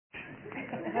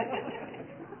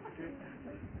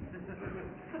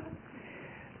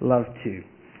Love to.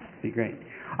 Be great.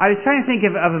 I was trying to think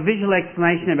of a visual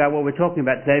explanation about what we're talking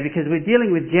about today, because we're dealing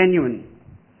with genuine.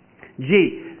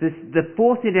 The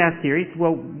fourth in our series,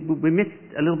 well, we missed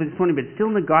a little bit this morning, but it's still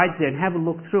in the guides there, and have a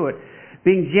look through it.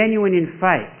 Being genuine in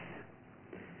faith.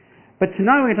 But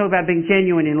tonight we're going to talk about being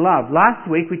genuine in love. Last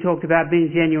week we talked about being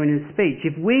genuine in speech.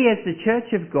 If we as the Church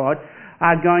of God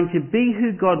are going to be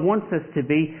who God wants us to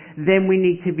be, then we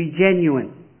need to be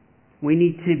genuine. We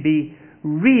need to be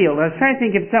real. I was trying to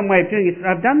think of some way of doing it.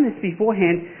 I've done this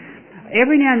beforehand.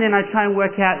 Every now and then I try and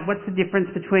work out what's the difference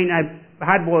between a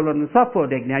hard-boiled and a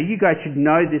soft-boiled egg. Now you guys should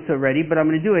know this already, but I'm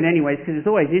going to do it anyways because it's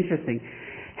always interesting.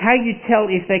 How you tell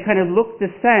if they kind of look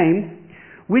the same,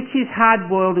 which is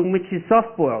hard-boiled and which is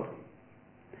soft-boiled.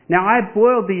 Now, I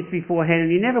boiled these beforehand,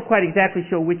 and you're never quite exactly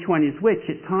sure which one is which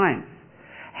at times.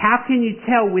 How can you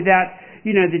tell without,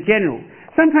 the general?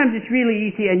 Sometimes it's really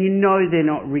easy, and you know they're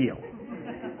not real.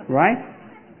 Right?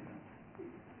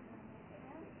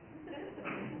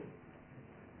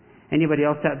 Anybody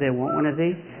else out there want one of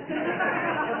these?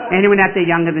 Anyone out there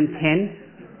younger than 10?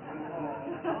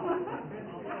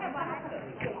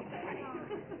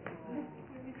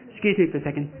 Excuse me for a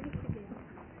second.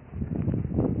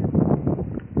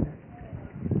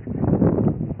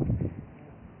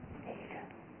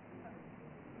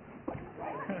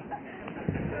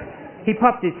 He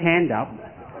popped his hand up,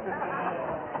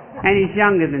 and he's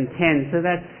younger than 10, so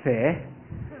that's fair.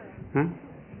 Huh?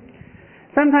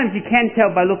 Sometimes you can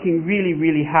tell by looking really,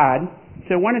 really hard.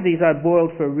 So one of these I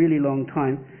boiled for a really long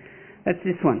time. That's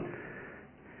this one.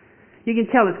 You can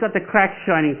tell it's got the cracks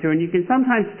shining through, and you can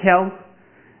sometimes tell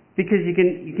because you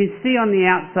can see on the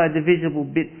outside the visible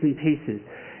bits and pieces.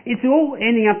 It's all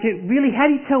ending up to really, how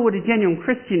do you tell what a genuine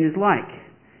Christian is like?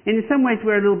 And in some ways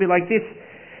we're a little bit like this.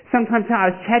 Sometimes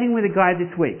I was chatting with a guy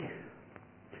this week,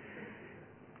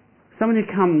 someone who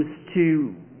comes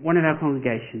to one of our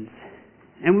congregations,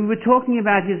 and we were talking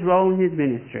about his role in his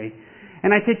ministry.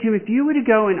 And I said to him, if you were to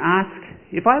go and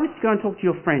if I was to go and talk to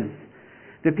your friends,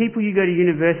 the people you go to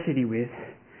university with,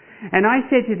 and I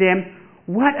said to them,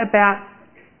 what about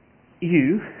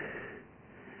you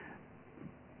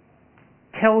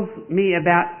tells me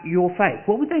about your faith?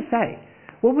 What would they say?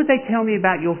 What would they tell me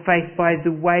about your faith by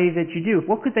the way that you do?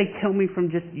 What could they tell me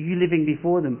from just you living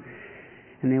before them?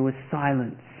 And there was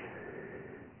silence.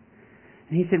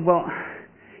 And he said, well,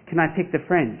 can I pick the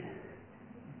friend?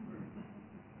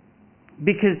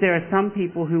 Because there are some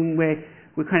people whom we're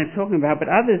kind of talking about, but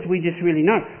others we just really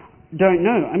don't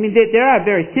know. I mean, there are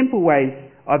very simple ways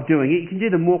of doing it. You can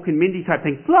do the Mork and Mindy type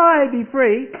thing, fly, be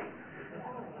free.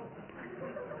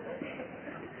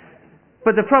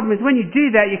 But the problem is when you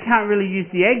do that, you can't really use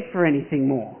the egg for anything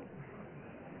more.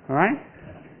 Alright?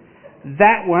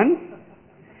 That one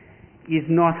is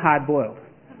not hard-boiled.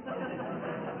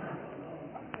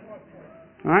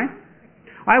 Alright?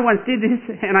 I once did this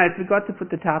and I forgot to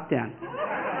put the top down.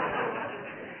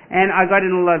 And I got in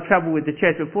a lot of trouble with the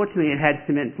church, but fortunately it had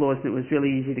cement floors and it was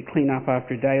really easy to clean up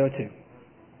after a day or two.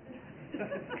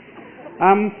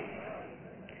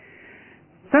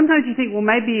 Sometimes you think, well,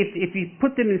 maybe if you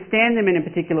put them and stand them in a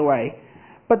particular way.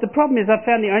 But the problem is I've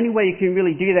found the only way you can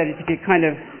really do that is if you kind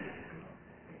of...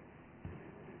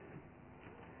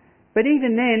 But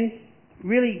even then,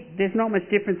 really, there's not much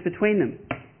difference between them.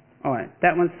 Alright,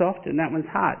 that one's soft and that one's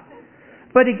hard.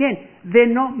 But again, they're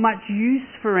not much use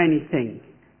for anything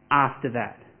after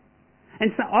that.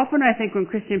 And so often I think when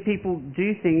Christian people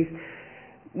do things,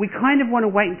 we kind of want to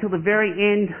wait until the very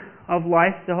end of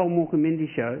life, the whole Mork and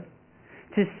Mindy show,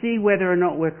 to see whether or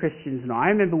not we're Christians or not.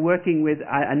 I remember working with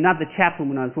another chaplain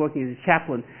when I was working as a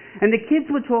chaplain, and the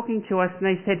kids were talking to us and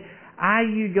they said, are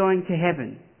you going to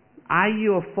heaven? Are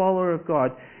you a follower of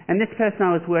God? And this person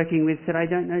I was working with said, I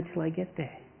don't know till I get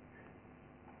there.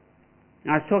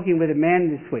 I was talking with a man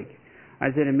this week. I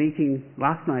was at a meeting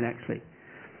last night actually,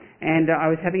 and I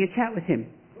was having a chat with him,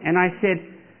 and I said,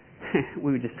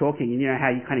 we were just talking, and you know how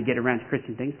you kind of get around to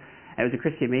Christian things. It was a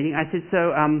Christian meeting. I said,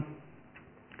 so,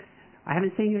 I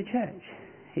haven't seen you at church.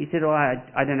 He said, oh,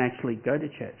 I don't actually go to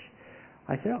church.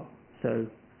 I said, oh, so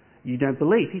you don't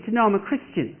believe? He said, no, I'm a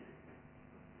Christian.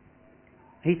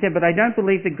 He said, but I don't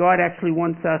believe that God actually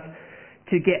wants us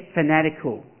to get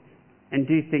fanatical and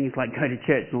do things like go to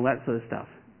church and all that sort of stuff.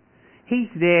 He's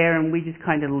there and we just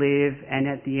kind of live, and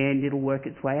at the end it'll work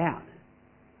its way out.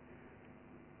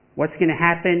 What's going to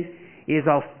happen is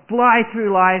I'll fly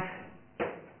through life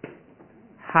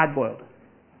hard-boiled.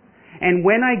 And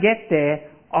when I get there,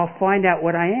 I'll find out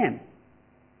what I am.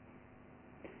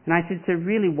 And I said, so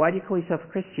really, why do you call yourself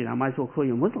a Christian? I might as well call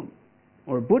you a Muslim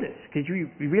or a Buddhist, because you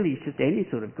really, it's just any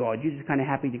sort of God. You're just kind of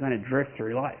happy to kind of drift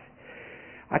through life.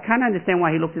 I can't understand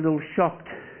why he looked a little shocked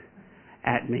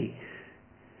at me.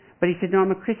 But he said, no,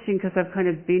 I'm a Christian because I've kind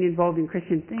of been involved in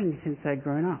Christian things since I'd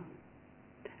grown up.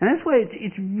 And that's why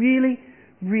it's really,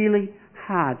 really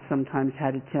hard sometimes how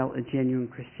to tell a genuine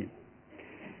Christian.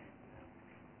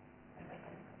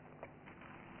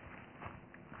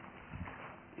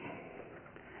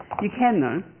 You can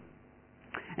though,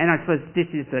 and I suppose this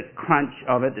is the crunch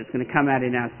of it that's going to come out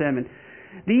in our sermon.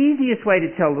 The easiest way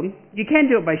to tell them, you can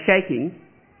do it by shaking,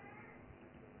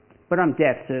 but I'm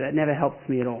deaf, so that never helps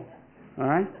me at all.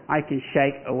 Alright? I can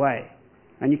shake away.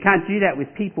 And you can't do that with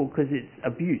people because it's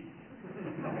abuse.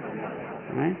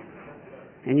 Right?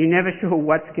 And you're never sure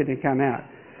what's going to come out.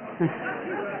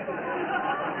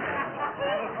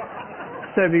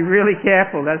 So be really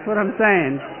careful, that's what I'm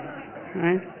saying.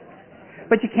 Right?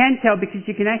 But you can tell because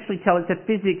you can actually tell it's a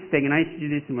physics thing, and I used to do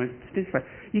this in my physics class.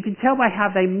 You can tell by how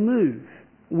they move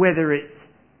whether it's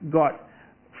got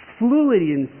fluid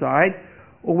inside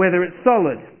or whether it's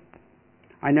solid.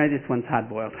 I know this one's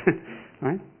hard-boiled.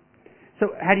 Right?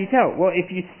 So how do you tell? Well,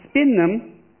 if you spin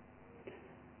them,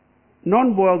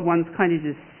 non-boiled ones kind of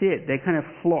just sit. They kind of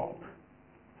flop.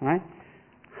 Right?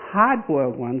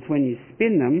 Hard-boiled ones, when you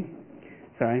spin them,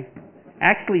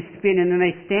 actually spin and then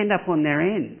they stand up on their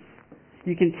ends.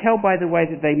 You can tell by the way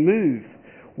that they move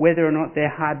whether or not they're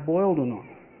hard-boiled or not.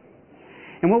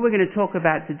 And what we're going to talk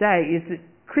about today is that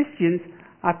Christians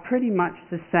are pretty much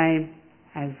the same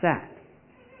as that.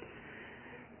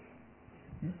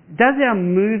 Does our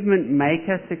movement make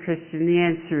us a Christian? The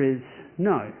answer is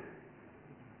no.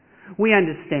 We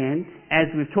understand, as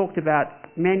we've talked about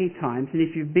many times, and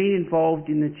if you've been involved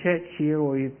in the church here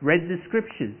or you've read the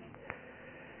scriptures,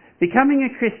 becoming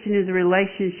a Christian is a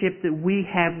relationship that we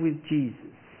have with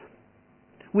Jesus.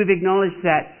 We've acknowledged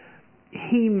that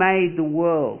He made the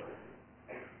world.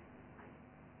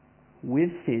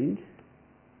 We've sinned.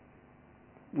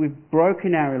 We've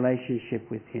broken our relationship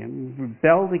with Him. We've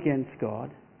rebelled against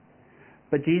God.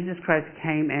 But Jesus Christ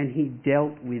came and He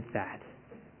dealt with that.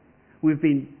 We've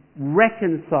been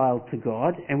reconciled to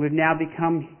God and we've now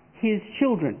become His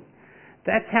children.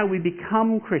 That's how we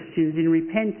become Christians, in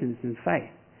repentance and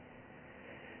faith.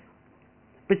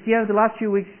 But see, over the last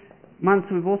few months,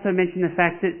 we've also mentioned the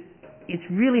fact that it's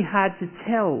really hard to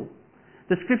tell.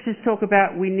 The scriptures talk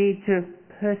about we need to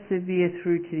persevere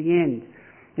through to the end.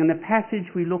 And the passage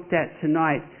we looked at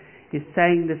tonight is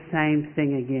saying the same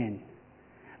thing again.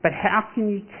 But how can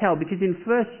you tell? Because in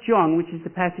 1 John, which is the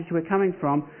passage we're coming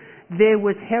from, there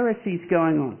was heresies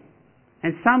going on.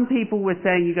 And some people were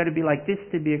saying you've got to be like this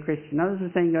to be a Christian. Others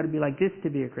were saying you've got to be like this to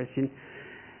be a Christian.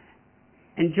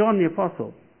 And John the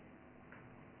Apostle,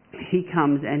 he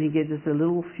comes and he gives us a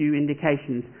little few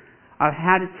indications of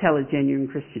how to tell a genuine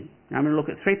Christian. Now I'm going to look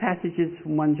at 3 passages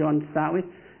from 1 John to start with,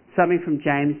 something from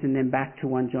James, and then back to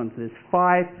 1 John. So there's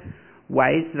 5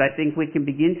 ways that I think we can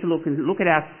begin to look at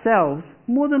ourselves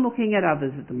more than looking at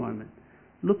others at the moment.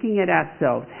 Looking at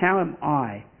ourselves. How am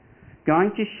I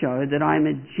going to show that I'm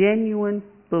a genuine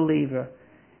believer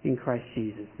in Christ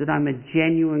Jesus? That I'm a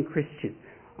genuine Christian?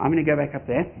 I'm going to go back up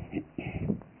there.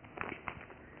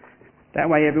 That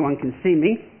way everyone can see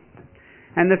me.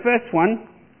 And the first one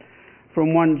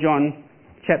from 1 John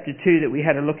chapter 2 that we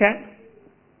had a look at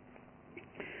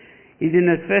is in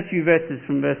the first few verses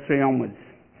from verse 3 onwards.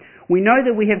 We know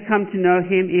that we have come to know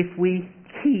Him if we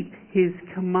keep His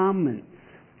commandments.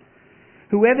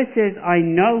 Whoever says, I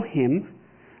know Him,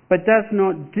 but does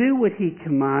not do what He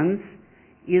commands,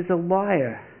 is a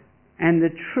liar, and the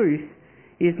truth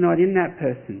is not in that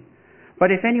person.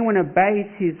 But if anyone obeys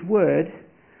His word,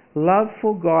 love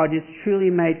for God is truly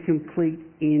made complete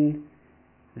in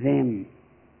them.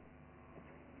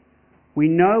 We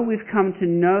know we've come to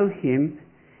know Him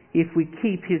if we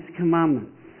keep His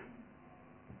commandments.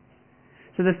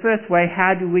 So the first way,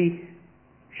 how do we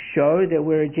show that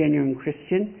we're a genuine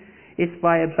Christian? It's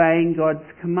by obeying God's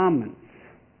commandments.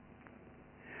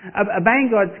 Obeying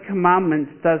God's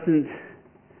commandments doesn't,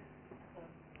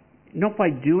 not by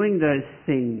doing those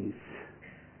things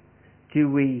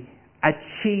do we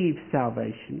achieve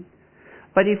salvation.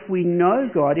 But if we know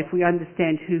God, if we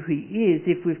understand who He is,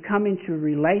 if we've come into a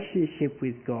relationship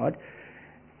with God,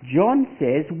 John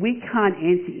says we can't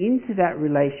enter into that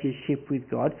relationship with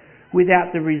God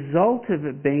without the result of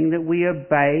it being that we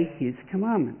obey His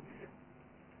commandments.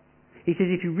 He says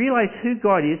if you realize who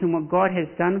God is and what God has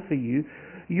done for you,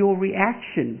 your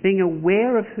reaction, being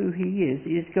aware of who He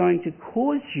is going to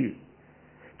cause you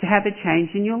to have a change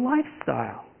in your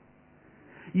lifestyle.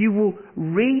 You will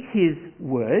read His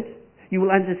word, you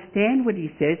will understand what He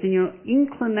says, and your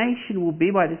inclination will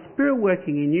be, by the Spirit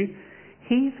working in you,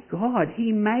 He's God.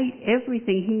 He made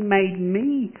everything. He made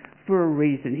me for a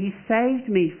reason. He saved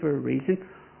me for a reason.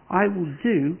 I will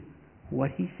do what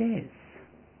he says.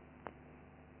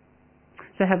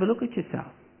 So have a look at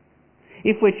yourself.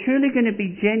 If we're truly going to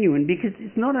be genuine, because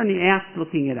it's not only us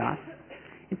looking at us,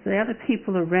 it's the other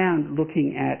people around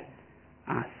looking at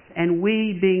us, and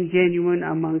we being genuine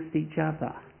amongst each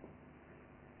other.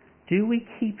 Do we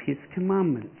keep his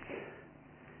commandments?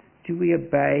 Do we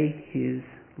obey his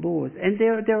laws? And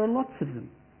there are lots of them.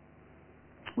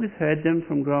 We've heard them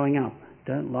from growing up.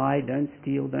 Don't lie, don't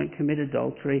steal, don't commit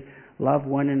adultery, love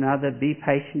one another, be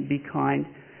patient, be kind.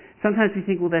 Sometimes we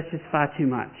think, well, that's just far too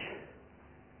much.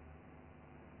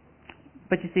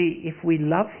 But you see, if we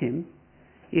love him,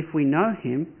 if we know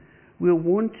him, we'll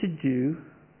want to do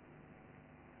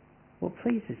what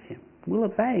pleases him. We'll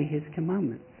obey his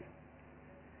commandments.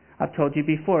 I've told you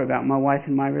before about my wife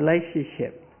and my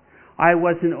relationship. I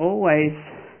wasn't always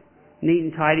neat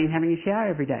and tidy and having a shower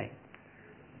every day.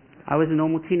 I was a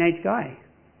normal teenage guy.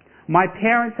 My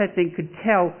parents, I think, could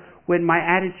tell when my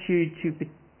attitude to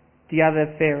the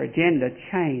other fair agenda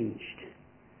changed.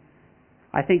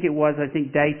 I think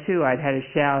day 2 I'd had a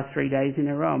shower 3 days in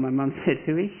a row. My mum said,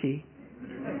 "Who is she?"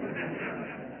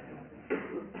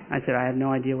 I said, "I have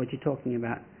no idea what you're talking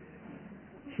about."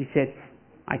 She said,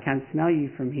 "I can smell you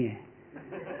from here."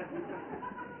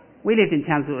 We lived in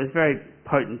Townsville. It was a very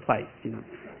potent place,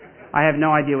 I have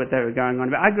no idea what they were going on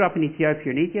about. I grew up in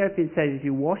Ethiopia, and Ethiopians say if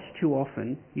you wash too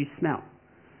often, you smell.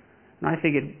 And I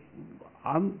figured,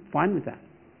 I'm fine with that.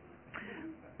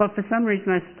 But for some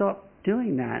reason I stopped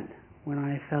doing that when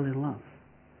I fell in love.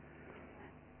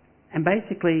 And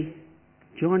basically,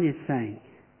 John is saying,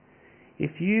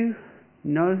 if you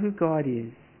know who God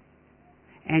is,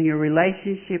 and your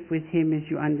relationship with him is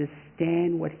you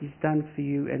understand what he's done for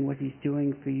you and what he's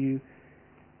doing for you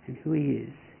and who he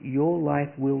is, your life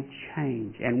will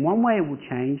change. And one way it will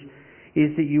change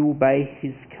is that you obey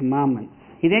his commandments.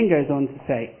 He then goes on to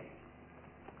say,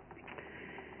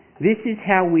 this is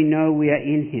how we know we are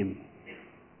in him.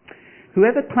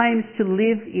 Whoever claims to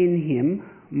live in him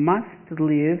must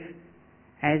live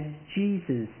as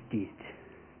Jesus did.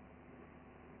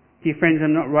 Dear friends,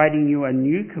 I'm not writing you a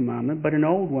new commandment, but an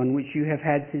old one which you have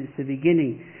had since the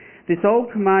beginning. This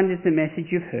old command is the message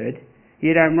you've heard,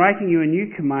 yet I'm writing you a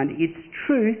new command. Its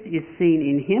truth is seen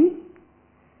in him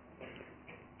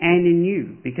and in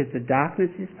you, because the darkness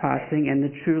is passing and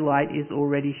the true light is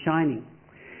already shining.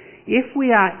 If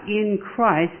we are in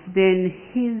Christ, then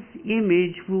his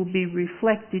image will be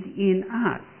reflected in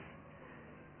us.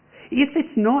 If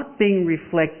it's not being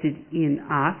reflected in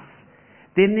us,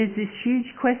 then there's this huge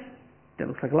question. That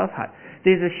looks like a love heart.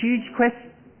 There's a huge question.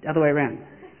 Other way around.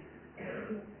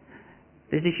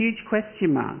 There's a huge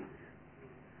question mark.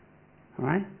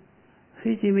 Alright?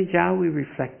 Whose image are we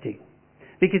reflecting?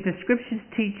 Because the scriptures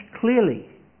teach clearly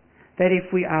that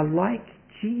if we are like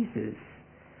Jesus,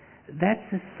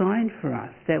 that's a sign for us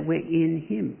that we're in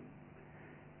him.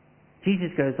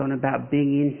 Jesus goes on about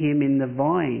being in him in the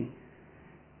vine.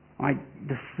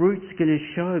 The fruit's going to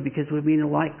show because we've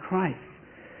been like Christ.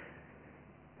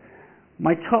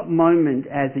 My top moment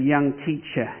as a young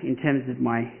teacher in terms of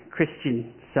my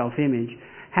Christian self-image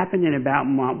happened in about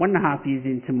 1.5 years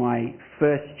into my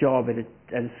first job at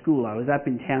a school. I was up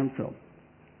in Townsville.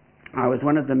 I was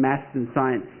one of the maths and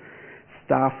science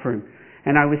staff room.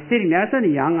 And I was sitting there. I was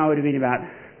only young. I would have been about...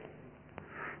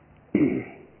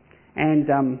 and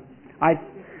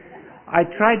I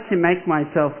tried to make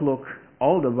myself look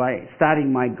older by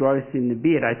starting my growth in the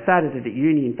beard. I started it at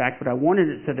uni, in fact, but I wanted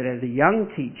it so that as a young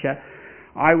teacher,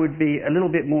 I would be a little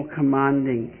bit more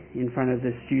commanding in front of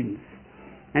the students.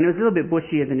 And it was a little bit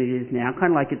bushier than it is now,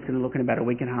 kind of like it's going to look in about a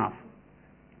week and a half.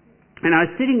 And I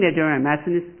was sitting there doing my maths,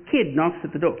 and this kid knocks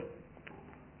at the door.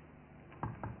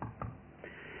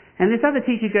 And this other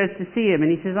teacher goes to see him,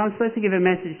 and he says, I'm supposed to give a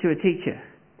message to a teacher.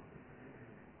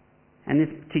 And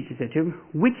this teacher said to him,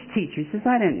 which teacher? He says,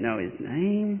 I don't know his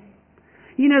name.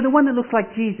 You know, the one that looks like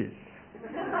Jesus.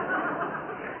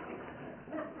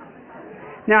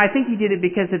 Now, I think he did it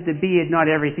because of the beard, not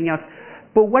everything else.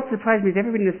 But what surprised me is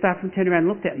everybody in the staff room turned around and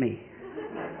looked at me.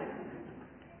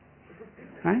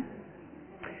 Right?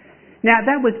 Now,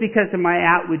 that was because of my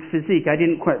outward physique. I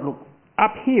didn't quite look...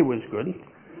 Up here was good.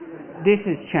 This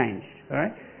has changed. All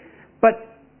right? But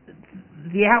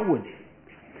the outward.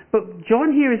 But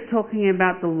John here is talking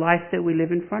about the life that we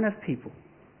live in front of people.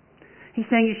 He's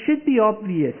saying it should be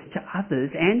obvious to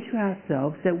others and to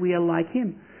ourselves that we are like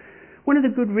him. One of the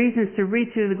good reasons to read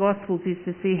through the Gospels is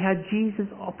to see how Jesus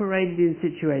operated in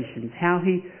situations, how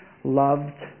he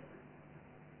loved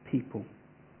people,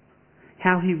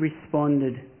 how he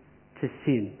responded to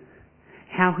sin,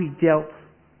 how he dealt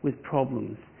with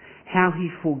problems, how he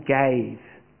forgave.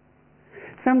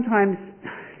 Sometimes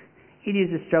It is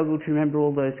a struggle to remember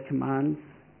all those commands.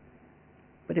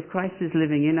 But if Christ is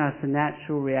living in us, a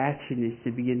natural reaction is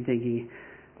to begin thinking,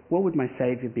 what would my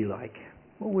Saviour be like?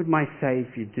 What would my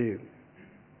Saviour do?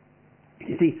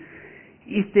 You see,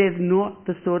 if there's not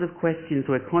the sort of questions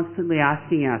we're constantly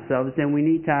asking ourselves, then we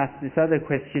need to ask this other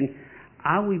question,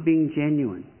 are we being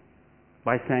genuine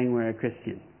by saying we're a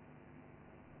Christian?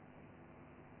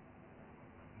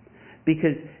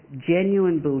 Because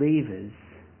genuine believers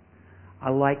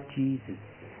are like Jesus.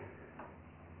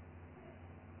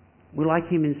 We like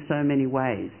him in so many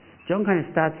ways. John kind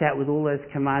of starts out with all those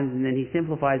commands and then he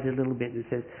simplifies it a little bit and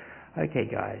says, okay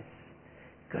guys,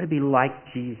 you've got to be like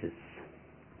Jesus.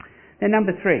 Then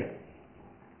number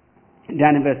 3,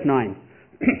 down in verse 9.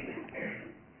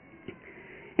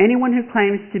 Anyone who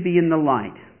claims to be in the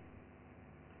light,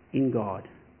 in God,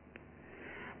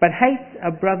 but hates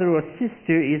a brother or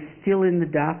sister is still in the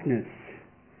darkness.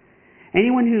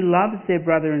 Anyone who loves their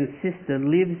brother and sister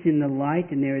lives in the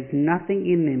light, and there is nothing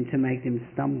in them to make them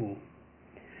stumble.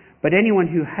 But anyone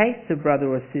who hates a brother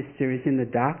or sister is in the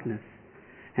darkness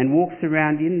and walks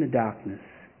around in the darkness.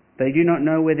 They do not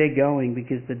know where they're going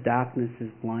because the darkness has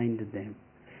blinded them.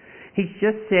 He's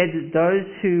just said that those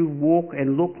who walk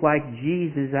and look like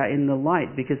Jesus are in the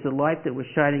light because the light that was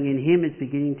shining in him is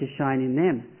beginning to shine in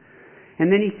them.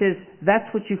 And then he says, that's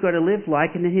what you've got to live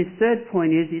like. And then his third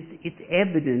point is, it's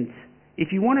evident.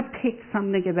 If you want to pick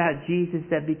something about Jesus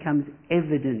that becomes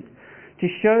evident, to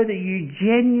show that you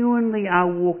genuinely are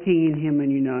walking in him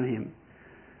and you know him,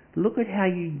 look at how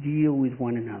you deal with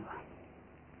one another.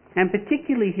 And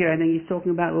particularly here, I think he's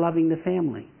talking about loving the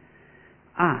family.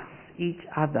 Us, each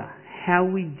other, how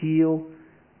we deal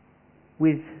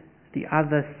with the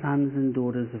other sons and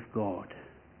daughters of God.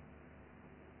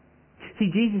 See,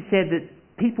 Jesus said that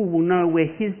people will know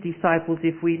we're his disciples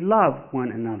if we love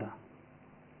one another.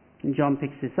 And John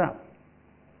picks this up.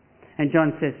 And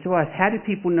John says to us, how do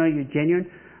people know you're genuine?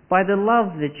 By the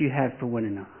love that you have for one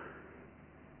another.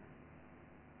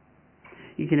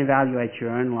 You can evaluate your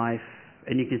own life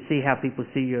and you can see how people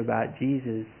see you about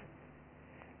Jesus.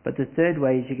 But the third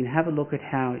way is you can have a look at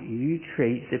how you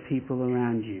treat the people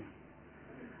around you.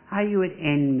 Are you at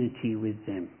enmity with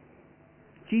them?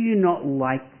 Do you not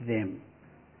like them?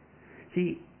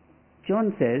 See,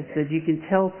 John says that you can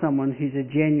tell someone who's a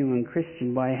genuine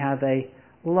Christian by how they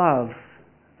love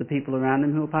the people around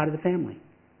them who are part of the family.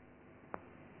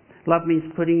 Love means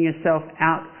putting yourself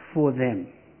out for them.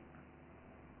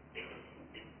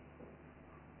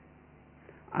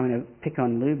 I'm going to pick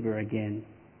on Luba again.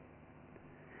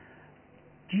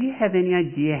 Do you have any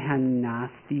idea how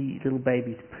nasty little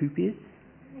baby's poop is?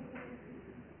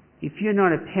 If you're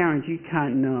not a parent, you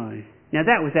can't know. Now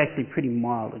that was actually pretty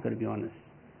mild, I've got to be honest.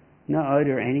 No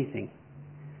odour or anything.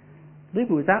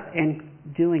 Luba was up and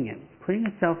doing it, putting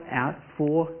herself out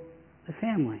for the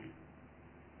family.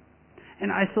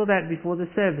 And I saw that before the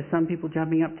service, some people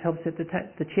jumping up to help set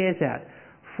the chairs out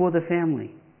for the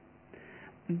family.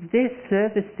 There's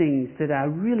service things that are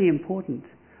really important.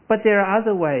 But there are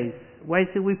other ways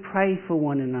that we pray for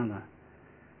one another.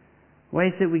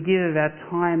 Ways that we give of our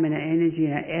time and our energy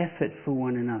and our effort for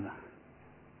one another.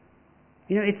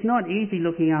 You know, it's not easy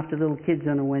looking after little kids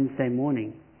on a Wednesday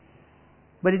morning.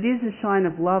 But it is a sign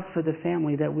of love for the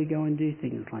family that we go and do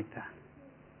things like that.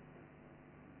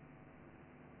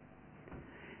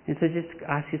 And so just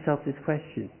ask yourself this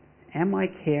question. Am I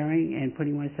caring and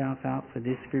putting myself out for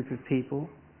this group of people?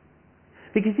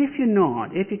 Because if you're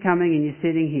not, if you're coming and you're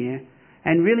sitting here,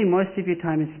 and really most of your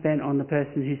time is spent on the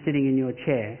person who's sitting in your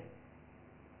chair,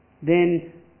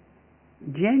 then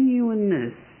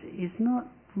genuineness is not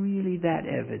really that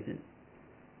evident.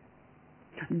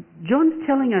 John's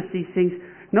telling us these things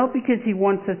not because he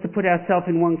wants us to put ourselves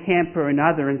in one camp or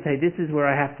another and say, this is where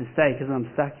I have to stay because I'm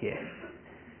stuck here.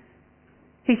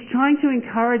 He's trying to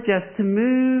encourage us to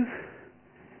move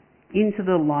into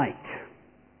the light.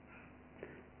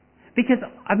 Because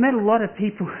I've met a lot of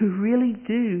people who really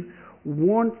do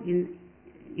want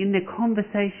in their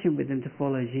conversation with them to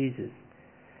follow Jesus.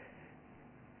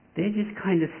 They're just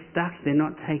kind of stuck. They're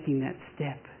not taking that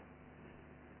step.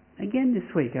 Again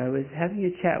this week I was having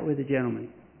a chat with a gentleman.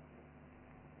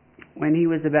 When he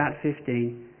was about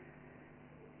 15,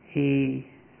 he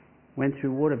went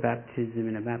through water baptism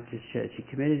in a Baptist church. He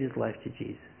committed his life to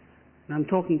Jesus. And I'm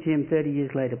talking to him 30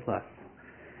 years later plus.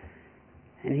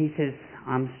 And he says,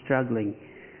 I'm struggling.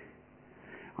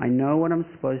 I know what I'm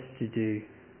supposed to do,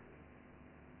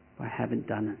 but I haven't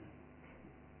done it.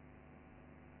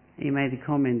 He made the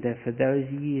comment that for those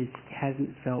years he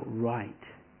hasn't felt right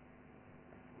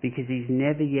because he's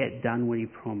never yet done what he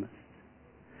promised.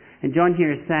 And John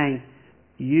here is saying,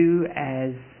 you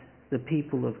as the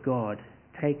people of God,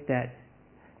 take that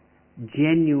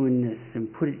genuineness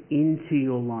and put it into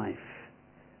your life.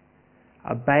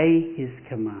 Obey His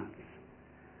commands.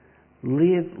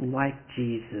 Live like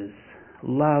Jesus.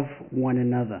 Love one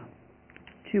another.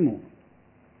 2 more.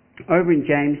 Over in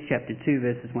James chapter 2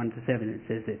 verses 1 to 7 it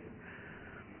says this.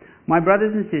 My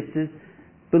brothers and sisters,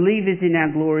 believers in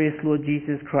our glorious Lord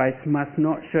Jesus Christ must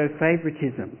not show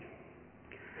favoritism.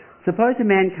 Suppose a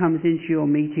man comes into your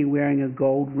meeting wearing a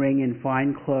gold ring and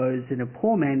fine clothes, and a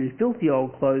poor man in filthy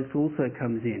old clothes also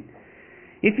comes in.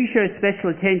 If you show special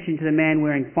attention to the man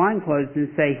wearing fine clothes and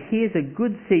say, "Here's a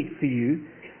good seat for you,"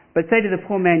 but say to the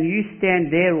poor man, "You stand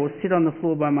there or sit on the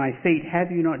floor by my feet," have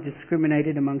you not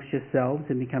discriminated amongst yourselves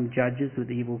and become judges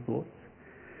with evil thoughts?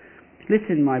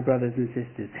 Listen, my brothers and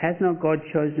sisters, has not God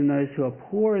chosen those who are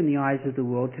poor in the eyes of the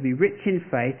world to be rich in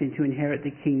faith and to inherit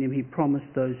the kingdom He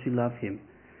promised those who love Him?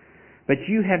 But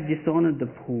you have dishonored the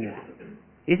poor.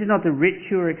 Is it not the rich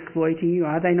who are exploiting you?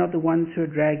 Are they not the ones who are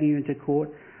dragging you into court?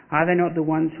 Are they not the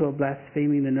ones who are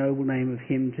blaspheming the noble name of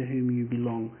Him to whom you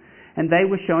belong? And they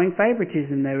were showing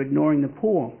favoritism. They were ignoring the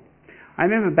poor. I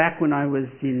remember back when I was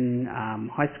in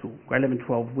high school, grade 11,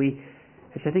 12,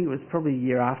 I think it was probably a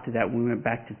year after that when we went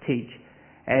back to teach.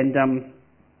 And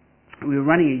we were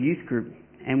running a youth group,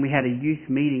 and we had a youth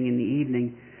meeting in the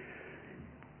evening.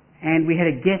 And we had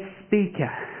a guest speaker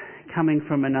coming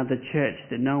from another church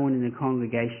that no one in the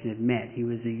congregation had met. He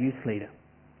was a youth leader.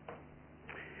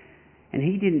 And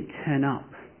he didn't turn up.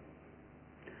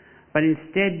 But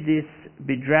instead this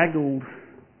bedraggled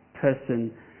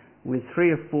person with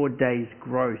 3 or 4 days'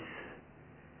 growth,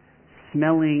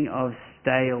 smelling of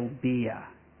stale beer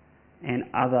and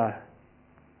other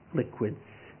liquids,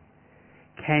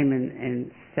 came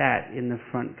and sat in the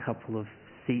front couple of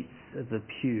seats of the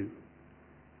pew.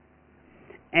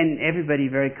 And everybody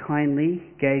very kindly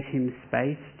gave him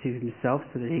space to himself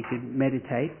so that he could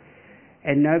meditate,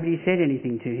 and nobody said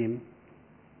anything to him.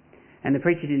 And the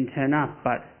preacher didn't turn up,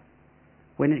 but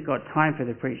when it got time for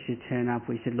the preacher to turn up,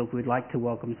 we said, "Look, we'd like to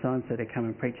welcome so-and-so to come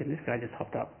and preach," and this guy just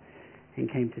hopped up and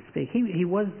came to speak. He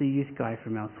was the youth guy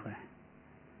from elsewhere.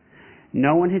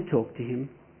 No one had talked to him.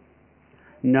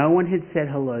 No one had said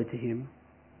hello to him.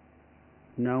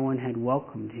 No one had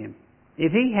welcomed him.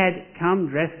 If he had come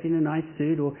dressed in a nice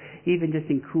suit or even just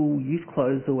in cool youth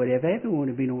clothes or whatever, everyone would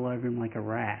have been all over him like a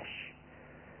rash.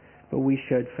 But we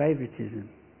showed favoritism.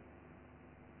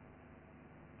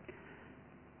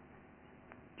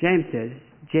 James says,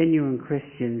 genuine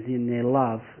Christians in their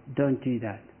love don't do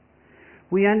that.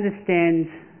 We understand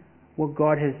what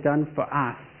God has done for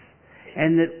us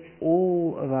and that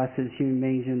all of us as human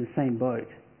beings are in the same boat.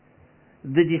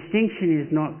 The distinction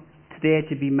is not there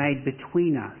to be made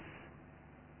between us.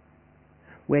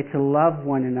 We're to love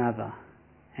one another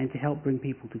and to help bring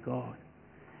people to God.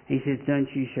 He says, don't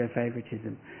you show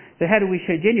favoritism. So how do we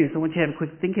show genuineness? I want you to have a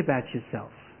quick think about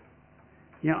yourself.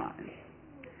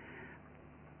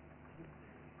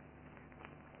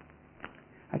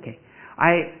 Okay.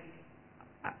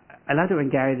 I loved it when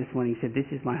Gary this morning said, "This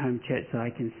is my home church so I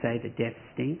can say that death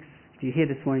stinks." Did you hear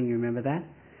this morning? You remember that?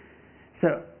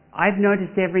 So I've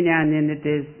noticed every now and then that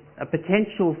there's a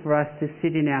potential for us to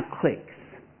sit in our cliques,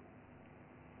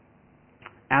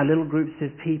 our little groups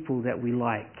of people that we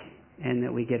like and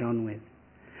that we get on with.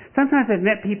 Sometimes I've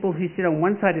met people who sit on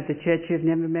one side of the church who have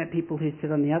never met people who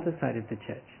sit on the other side of the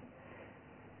church.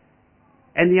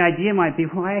 And the idea might be,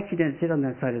 well, I actually don't sit on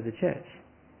that side of the church.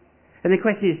 And the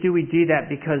question is, do we do that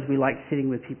because we like sitting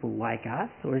with people like us,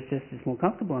 or it's just it's more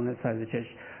comfortable on that side of the church?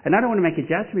 And I don't want to make a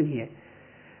judgment here.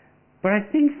 But I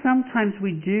think sometimes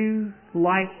we do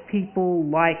like people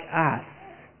like us.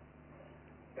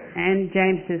 And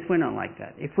James says we're not like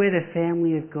that. If we're the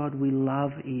family of God, we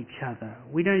love each other.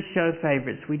 We don't show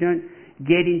favorites. We don't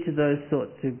get into those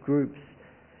sorts of groups.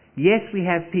 Yes, we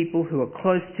have people who are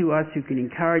close to us, who can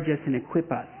encourage us and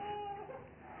equip us.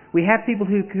 We have people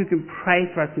who can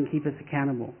pray for us and keep us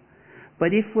accountable.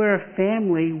 But if we're a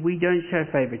family, we don't show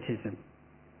favoritism.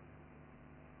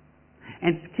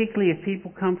 And particularly if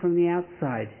people come from the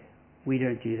outside, we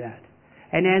don't do that.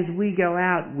 And as we go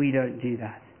out, we don't do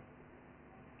that.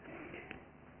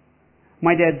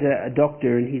 My dad's a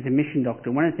doctor, and he's a mission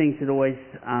doctor. One of the things that always,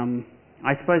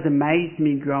 I suppose, amazed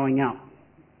me growing up,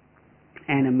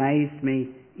 and amazed me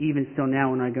even still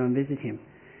now when I go and visit him,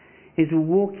 is we'll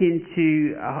walk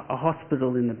into a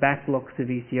hospital in the back blocks of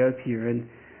Ethiopia, and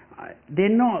they're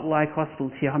not like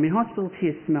hospitals here. I mean, hospitals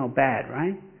here smell bad,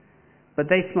 right? But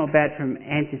they smell bad from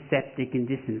antiseptic and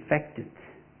disinfectant.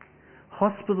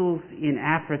 Hospitals in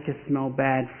Africa smell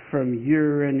bad from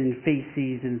urine and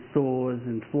feces and sores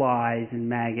and flies and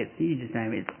maggots. You just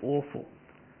name it. It's awful.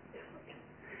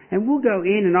 And we'll go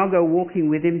in and I'll go walking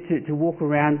with him to walk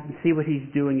around and see what he's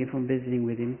doing if I'm visiting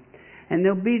with him. And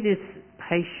there'll be this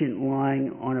patient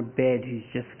lying on a bed who's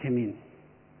just come in.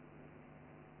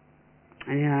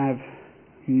 And you have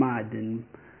mud and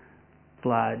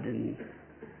blood and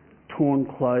torn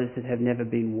clothes that have never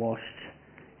been washed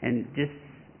and just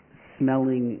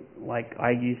smelling like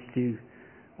I used to,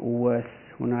 or worse,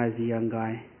 when I was a young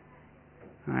guy.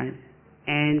 Right?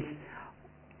 And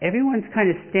everyone's kind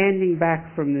of standing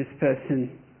back from this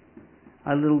person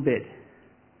a little bit.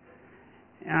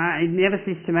 It never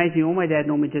ceases to amaze me. All my dad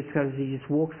normally just goes, he just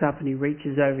walks up and he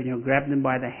reaches over and he'll grab them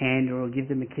by the hand, or he'll give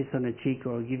them a kiss on the cheek,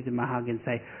 or he'll give them a hug and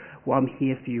say, well, I'm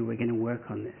here for you, we're going to work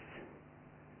on this.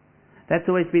 That's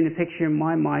always been the picture in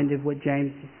my mind of what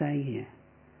James is saying here.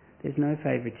 There's no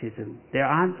favoritism. There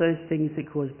aren't those things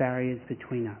that cause barriers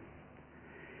between us.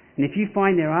 And if you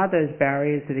find there are those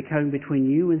barriers that are coming between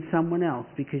you and someone else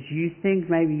because you think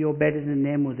maybe you're better than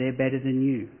them or they're better than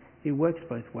you, it works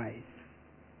both ways.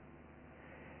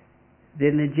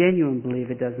 Then the genuine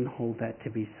believer doesn't hold that to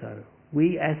be so.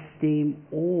 We esteem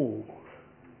all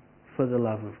for the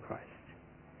love of Christ.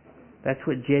 That's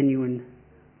what genuine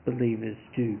believers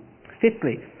do.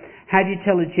 Fifthly, how do you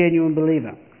tell a genuine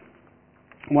believer?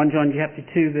 1 John chapter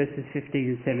 2 verses 15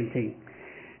 and 17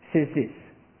 says this: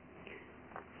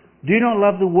 do not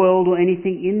love the world or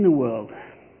anything in the world.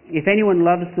 If anyone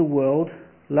loves the world,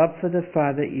 love for the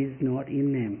Father is not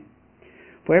in them.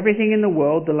 For everything in the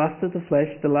world, the lust of the flesh,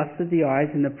 the lust of the eyes,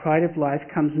 and the pride of life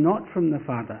comes not from the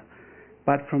Father,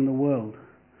 but from the world.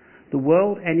 The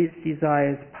world and its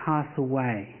desires pass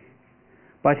away,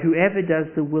 but whoever does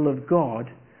the will of God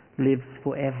lives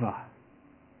forever.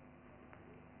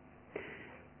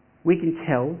 We can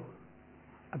tell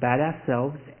about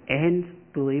ourselves and,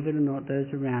 believe it or not, those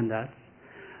around us,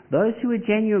 those who are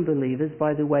genuine believers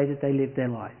by the way that they live their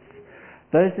lives.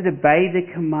 Those that obey the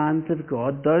commands of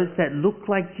God, those that look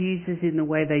like Jesus in the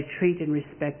way they treat and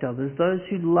respect others, those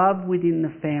who love within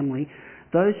the family,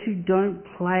 those who don't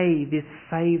play this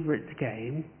favourites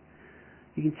game,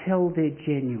 you can tell they're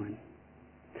genuine.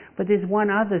 But there's one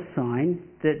other sign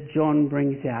that John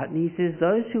brings out, and he says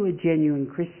those who are genuine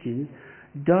Christians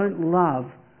don't love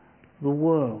the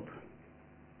world.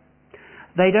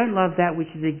 They don't love that which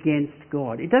is against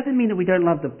God. It doesn't mean that we don't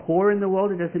love the poor in the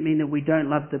world. It doesn't mean that we don't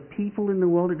love the people in the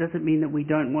world. It doesn't mean that we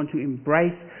don't want to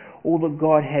embrace all that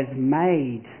God has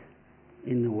made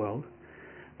in the world.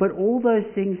 But all those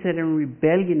things that are in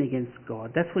rebellion against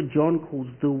God, that's what John calls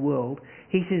the world.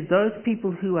 He says those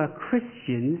people who are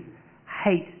Christians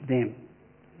hate them.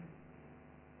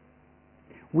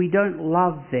 We don't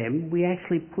love them. We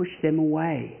actually push them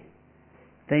away.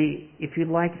 They, if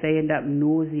you like, they end up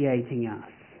nauseating us.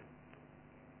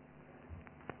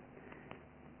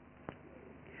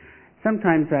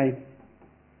 Sometimes I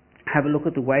have a look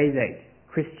at the way that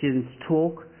Christians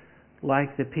talk,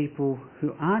 like the people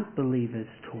who aren't believers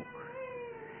talk.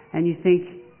 And you think,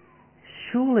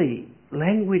 surely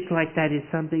language like that is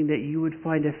something that you would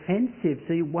find offensive,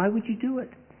 so why would you do it?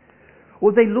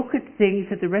 Or they look at things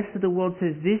that the rest of the world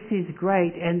says, this is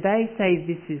great, and they say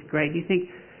this is great. You think,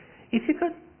 if you've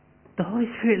got the Holy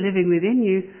Spirit living within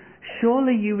you,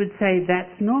 surely you would say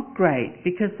that's not great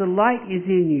because the light is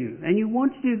in you and you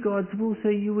want to do God's will, so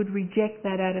you would reject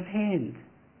that out of hand.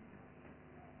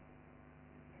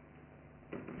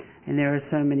 And there are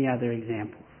so many other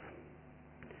examples.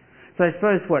 So I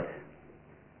suppose what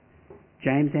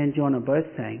James and John are both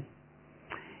saying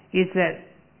is that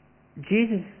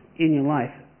Jesus in your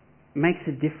life makes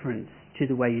a difference to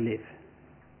the way you live.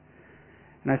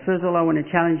 And I suppose all I want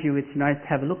to challenge you with tonight is to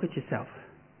have a look at yourself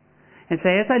and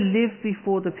say, as I live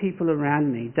before the people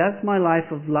around me, does my life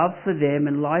of love for them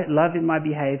and love in my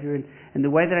behaviour and the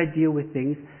way that I deal with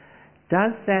things,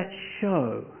 does that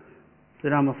show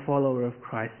that I'm a follower of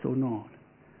Christ or not?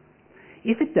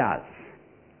 If it does,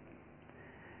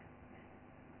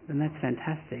 then that's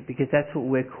fantastic, because that's what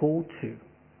we're called to.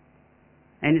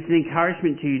 And it's an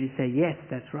encouragement to you to say, yes,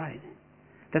 that's right.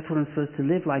 That's what I'm supposed to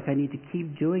live like. I need to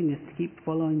keep doing this, to keep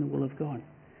following the will of God.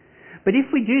 But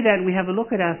if we do that and we have a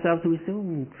look at ourselves and we say,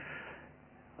 oh,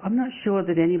 I'm not sure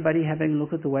that anybody having a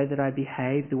look at the way that I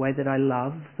behave, the way that I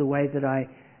love, the way that I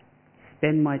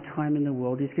spend my time in the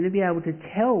world is going to be able to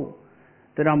tell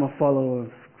that I'm a follower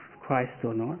of Christ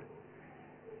or not.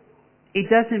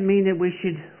 It doesn't mean that we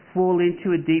should fall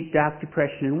into a deep, dark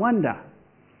depression and wonder.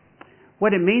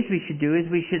 What it means we should do is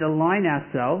we should align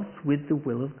ourselves with the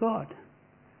will of God.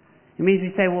 It means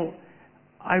we say, well,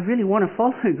 I really want to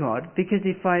follow God, because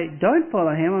if I don't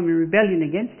follow Him, I'm in rebellion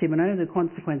against Him, and I know the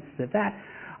consequences of that.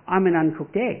 I'm an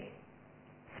uncooked egg.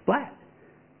 Splat.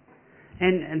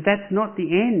 And that's not the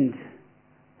end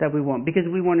that we want, because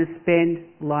we want to spend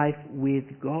life with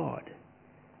God.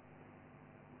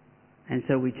 And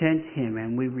so we turn to Him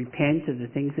and we repent of the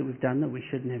things that we've done that we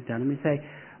shouldn't have done. And we say,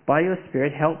 by your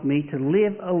Spirit, help me to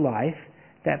live a life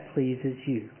that pleases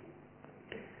you.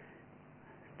 I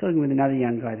was talking with another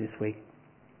young guy this week.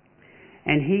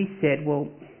 And he said, well,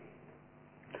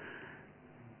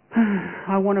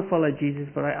 I want to follow Jesus,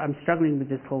 but I'm struggling with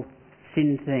this whole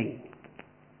sin thing.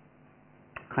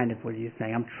 Kind of what you're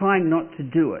saying. I'm trying not to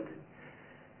do it.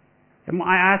 And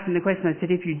I asked him the question, I said,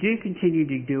 if you do continue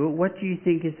to do it, what do you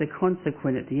think is the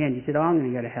consequence at the end? He said, I'm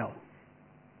going to go to hell.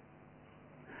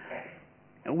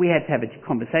 We had to have a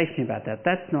conversation about that.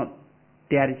 That's not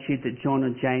the attitude that John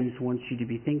or James wants you to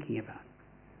be thinking about.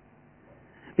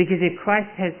 Because if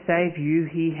Christ has saved you,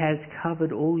 He has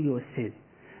covered all your sin.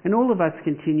 And all of us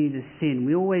continue to sin.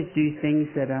 We always do things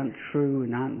that aren't true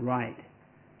and aren't right.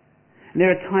 And there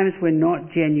are times we're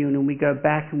not genuine and we go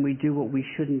back and we do what we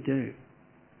shouldn't do.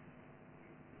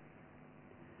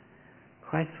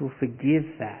 Christ will forgive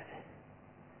that.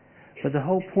 But the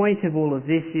whole point of all of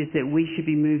this is that we should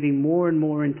be moving more and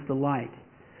more into the light.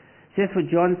 So that's what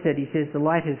John said. He says the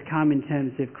light has come in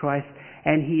terms of Christ,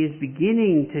 and He is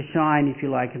beginning to shine, if you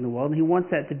like, in the world. And He wants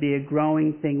that to be a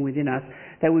growing thing within us,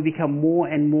 that we become more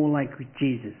and more like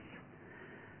Jesus.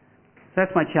 So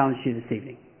that's my challenge to you this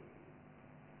evening.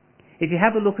 If you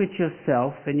have a look at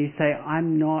yourself and you say,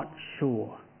 I'm not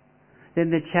sure, then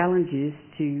the challenge is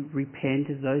to repent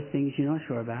of those things you're not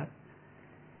sure about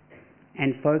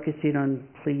and focus in on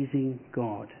pleasing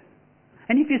God.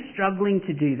 And if you're struggling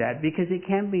to do that, because it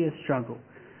can be a struggle,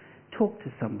 talk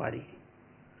to somebody.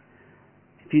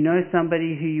 If you know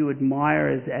somebody who you admire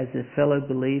as a fellow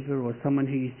believer or someone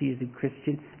who you see as a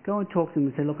Christian, go and talk to them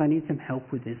and say, look, I need some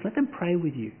help with this. Let them pray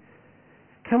with you.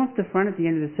 Come up the front at the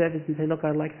end of the service and say, look,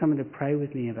 I'd like someone to pray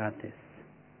with me about this.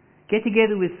 Get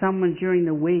together with someone during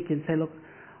the week and say, look,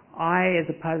 I, as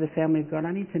a part of the family of God,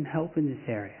 I need some help in this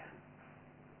area.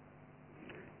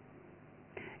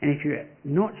 And if you're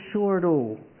not sure at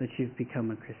all that you've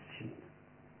become a Christian,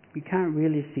 you can't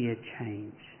really see a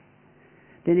change,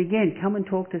 then again, come and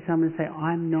talk to someone and say,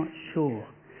 I'm not sure.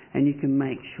 And you can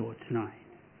make sure tonight.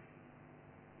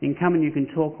 You can come and you can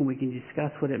talk and we can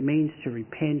discuss what it means to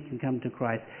repent and come to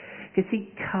Christ. Because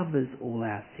He covers all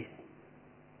our sin.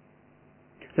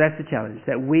 So that's the challenge,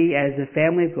 that we as a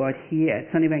family of God here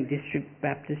at Sunnybank District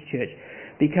Baptist Church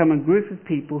become a group of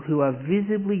people who are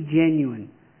visibly genuine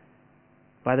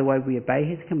by the way we obey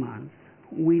His commands.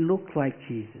 We look like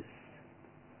Jesus.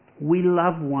 We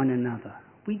love one another.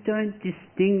 We don't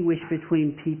distinguish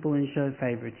between people and show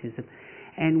favoritism.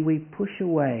 And we push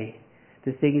away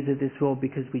the things of this world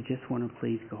because we just want to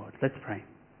please God. Let's pray.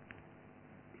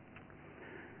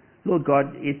 Lord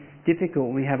God, it's difficult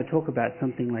when we have a talk about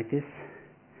something like this,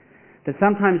 that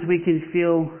sometimes we can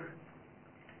feel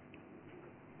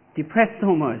depressed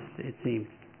almost, it seems.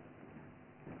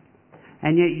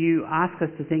 And yet you ask us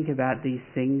to think about these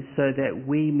things so that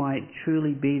we might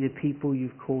truly be the people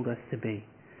you've called us to be.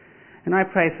 And I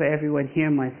pray for everyone here,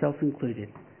 myself included,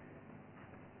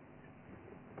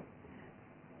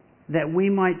 that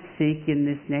we might seek in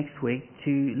this next week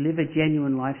to live a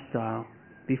genuine lifestyle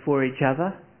before each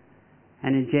other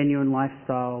and a genuine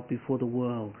lifestyle before the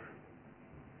world,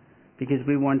 because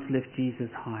we want to lift Jesus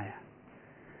higher.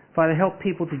 Father, help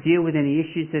people to deal with any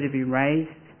issues that have been raised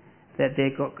that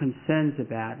they've got concerns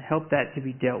about. Help that to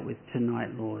be dealt with tonight,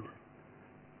 Lord.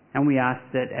 And we ask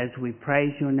that as we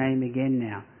praise your name again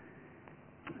now,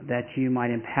 that you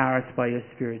might empower us by your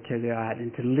Spirit to go out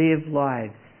and to live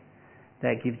lives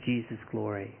that give Jesus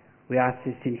glory. We ask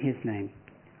this in His name.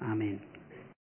 Amen.